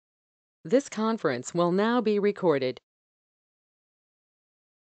This conference will now be recorded.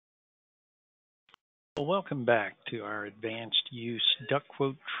 Well, welcome back to our advanced use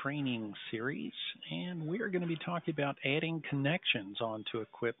ductquote training series, and we are going to be talking about adding connections onto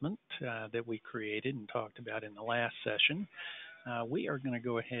equipment that we created and talked about in the last session. We are going to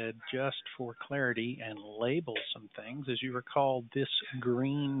go ahead just for clarity and label some things. As you recall, this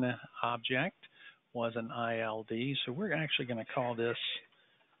green object was an ILD, so we're actually going to call this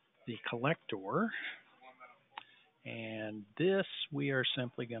the collector, and this we are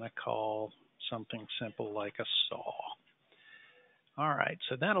simply going to call something simple like a saw. All right,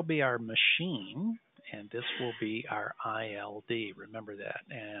 so that'll be our machine, and this will be our ILD. Remember that.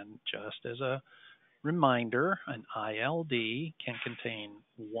 And just as a reminder, an ILD can contain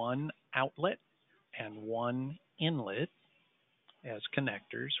one outlet and one inlet as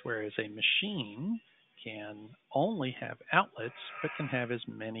connectors, whereas a machine can only have outlets but can have as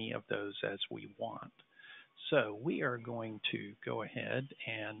many of those as we want. So we are going to go ahead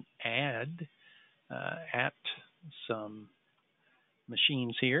and add at some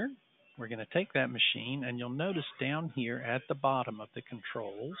machines here. We're going to take that machine, and you'll notice down here at the bottom of the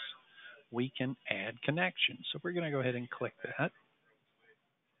controls, we can add connections. So we're going to go ahead and click that.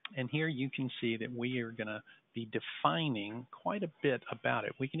 And here you can see that we are going to be defining quite a bit about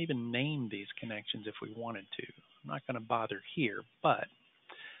it. We can even name these connections if we wanted to. I'm not going to bother here, but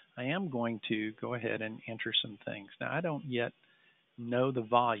I am going to go ahead and enter some things. Now, I don't yet know the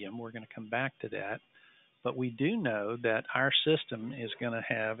volume. We're going to come back to that. But we do know that our system is going to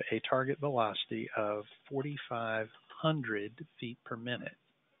have a target velocity of 4,500 feet per minute.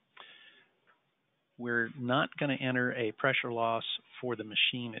 We're not going to enter a pressure loss for the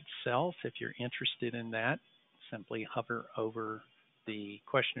machine itself. If you're interested in that, simply hover over the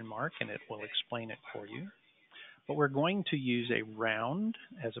question mark and it will explain it for you. But we're going to use a round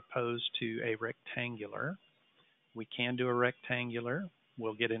as opposed to a rectangular. We can do a rectangular.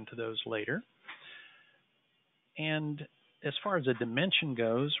 We'll get into those later. And as far as the dimension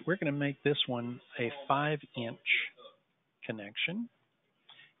goes, we're going to make this one a 5-inch connection.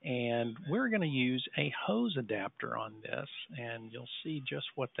 And we're going to use a hose adapter on this, and you'll see just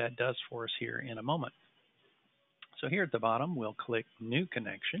what that does for us here in a moment. So here at the bottom, we'll click New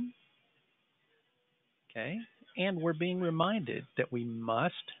Connection. Okay, and we're being reminded that we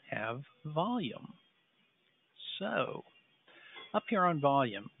must have volume. So up here on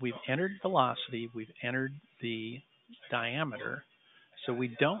volume, we've entered velocity, we've entered the diameter. So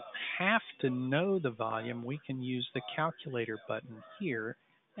we don't have to know the volume. We can use the calculator button here,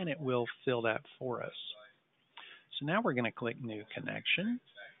 and it will fill that for us. So now we're going to click New Connection,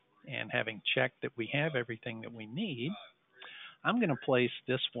 and having checked that we have everything that we need, I'm going to place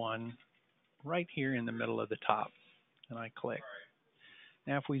this one right here in the middle of the top, and I click.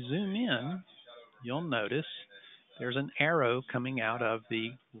 Now if we zoom in, you'll notice there's an arrow coming out of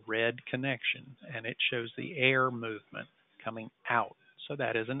the red connection, and it shows the air movement coming out. So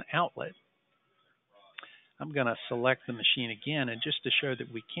that is an outlet. I'm going to select the machine again, and just to show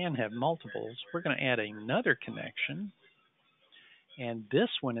that we can have multiples, we're going to add another connection. And this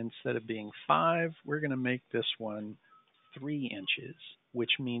one, instead of being 5, we're going to make this one 3 inches,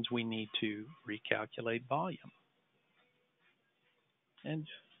 which means we need to recalculate volume. And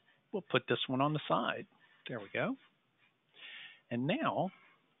we'll put this one on the side. There we go. And now,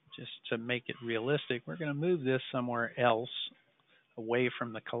 just to make it realistic, we're going to move this somewhere else away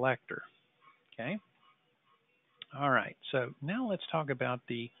from the collector. Okay? All right, so now let's talk about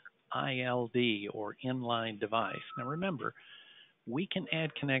the ILD, or inline device. Now remember, we can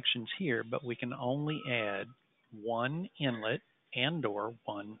add connections here, but we can only add one inlet and or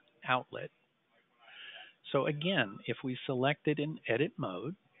one outlet. So again, if we select it in edit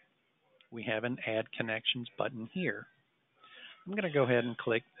mode, we have an add connections button here. I'm going to go ahead and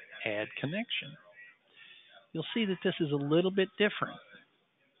click add connection. You'll see that this is a little bit different.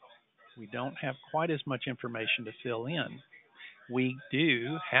 We don't have quite as much information to fill in. We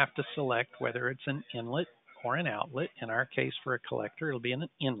do have to select whether it's an inlet or an outlet. In our case, for a collector, it'll be an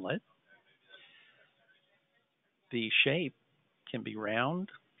inlet. The shape can be round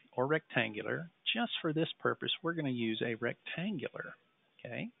or rectangular. Just for this purpose, we're going to use a rectangular.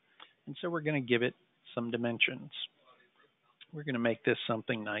 Okay, and so we're going to give it some dimensions. We're going to make this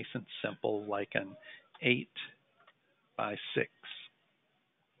something nice and simple, like an 8 by 6.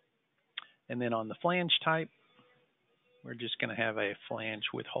 And then on the flange type, we're just going to have a flange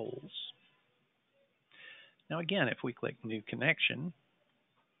with holes. Now again, if we click New Connection,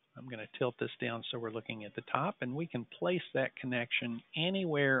 I'm going to tilt this down so we're looking at the top, and we can place that connection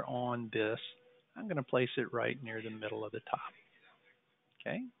anywhere on this. I'm going to place it right near the middle of the top.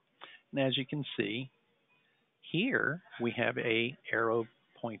 Okay. And as you can see, here we have a arrow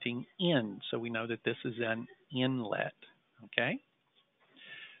pointing in, so we know that this is an inlet. Okay?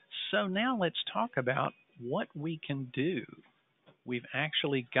 So now let's talk about what we can do. We've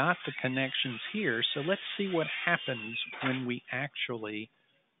actually got the connections here, so let's see what happens when we actually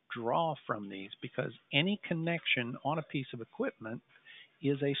draw from these, because any connection on a piece of equipment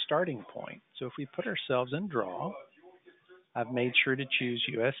is a starting point. So if we put ourselves in draw, I've made sure to choose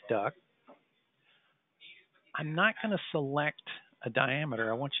US Duct. I'm not going to select a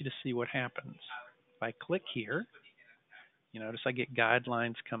diameter. I want you to see what happens. If I click here, you notice I get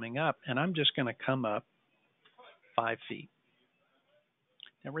guidelines coming up, and I'm just going to come up 5 feet.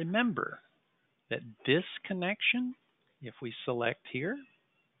 Now remember that this connection, if we select here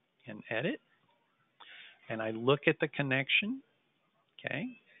and edit, and I look at the connection, okay,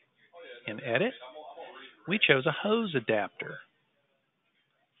 and edit, we chose a hose adapter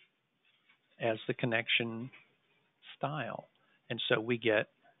as the connection style. And so we get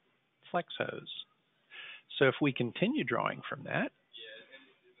flex hose. So if we continue drawing from that,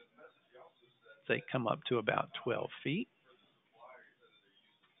 they come up to about 12 feet.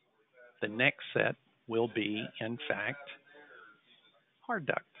 The next set will be, in fact, hard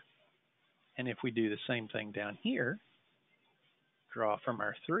duct. And if we do the same thing down here, draw from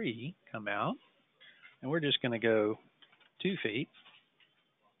our 3, come out, and we're just going to go 2 feet.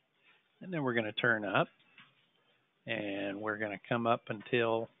 And then we're going to turn up, and we're going to come up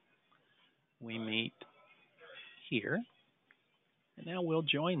until we meet here. And now we'll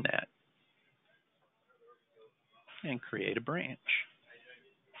join that and create a branch.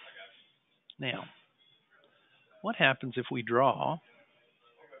 Now, what happens if we draw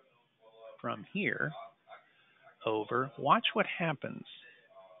from here over? Watch what happens.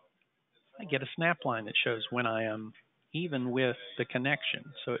 I get a snap line that shows when I am even with the connection.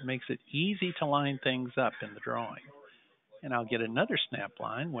 So it makes it easy to line things up in the drawing. And I'll get another snap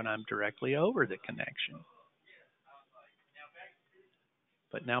line when I'm directly over the connection.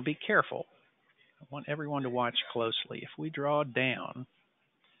 But now be careful. I want everyone to watch closely. If we draw down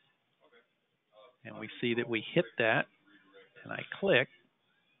and we see that we hit that and I click,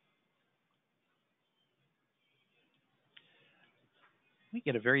 we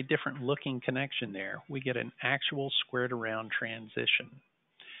get a very different looking connection there. We get an actual squared around transition.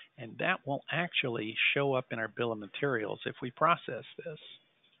 And that will actually show up in our bill of materials if we process this.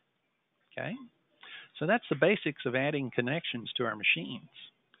 Okay? So that's the basics of adding connections to our machines.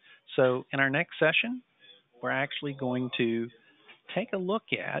 So in our next session, we're actually going to take a look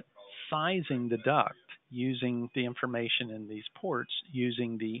at sizing the duct using the information in these ports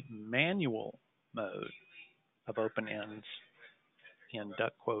using the manual mode of open ends in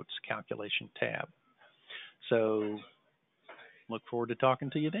Duct Quotes Calculation tab. So look forward to talking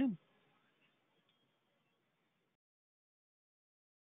to you then.